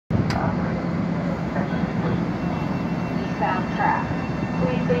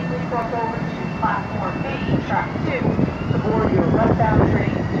safely cross over to platform B, track 2, to board your westbound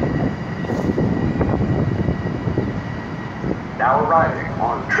train. Now arriving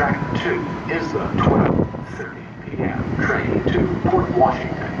on track 2 is the 12:30 p.m. train to Port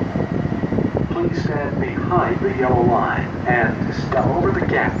Washington. Please stand behind the yellow line and step over the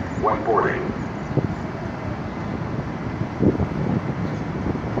gap when boarding.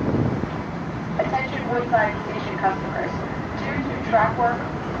 Attention Woodside station customers. Due to track work,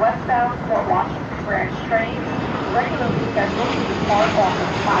 westbound Port Washington branch train regularly scheduled to depart off of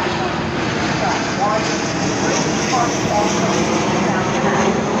platform track 1 will be departing off of the eastbound track.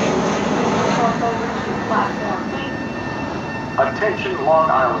 Cross over to platform B. Attention Long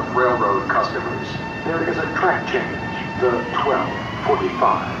Island Railroad customers. There is a track change. The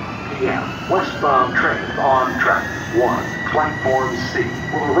 12:45 p.m. westbound train on track 1, platform C,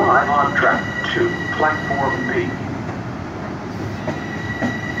 will arrive on track 2, platform B.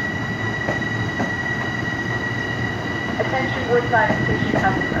 Attention Woodside station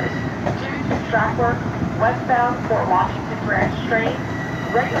customers. Due to track work, westbound Port Washington branch train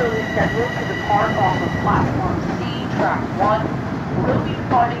regularly scheduled to depart off of platform C, track 1, will be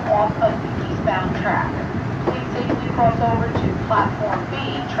departing off of the eastbound track. Please safely cross over to platform B,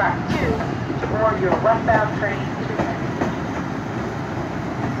 track 2, to board your westbound train to Penn.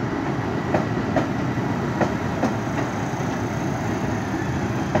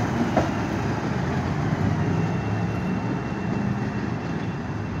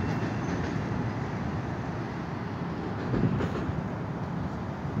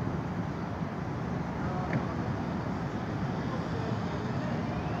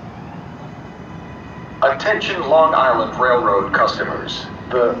 Attention Long Island Railroad customers.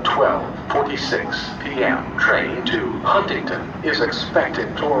 The 12:46 p.m. train to Huntington is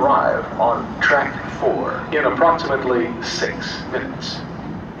expected to arrive on track 4 in approximately 6 minutes.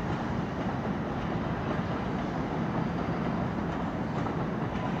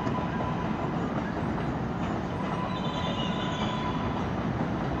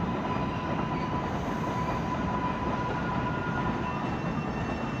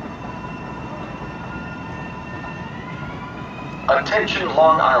 Attention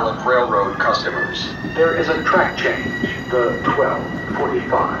Long Island Railroad customers. There is a track change. The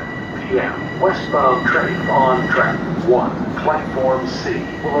 12:45 p.m. westbound train on track 1, platform C,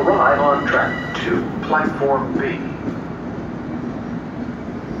 will arrive on track 2, platform B.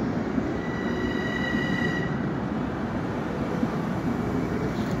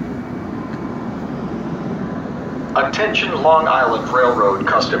 Attention Long Island Railroad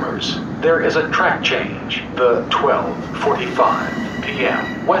customers. There is a track change. The 12:45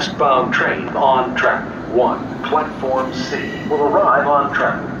 p.m. westbound train on track 1, platform C, will arrive on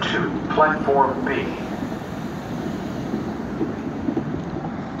track 2, platform B.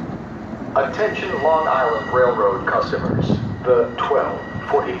 Attention Long Island Railroad customers. The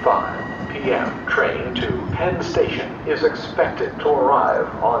 12:45 p.m. train to Penn Station is expected to arrive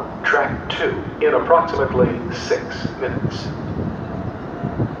on track 2 in approximately 6 minutes.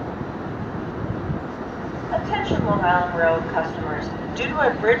 Attention Long Island Railroad customers. Due to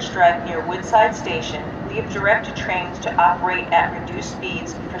a bridge strike near Woodside Station, we have directed trains to operate at reduced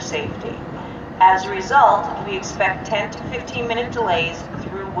speeds for safety. As a result, we expect 10 to 15-minute delays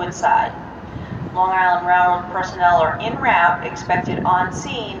through Woodside. Long Island Railroad personnel are en route, expected on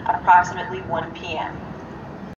scene approximately 1 p.m.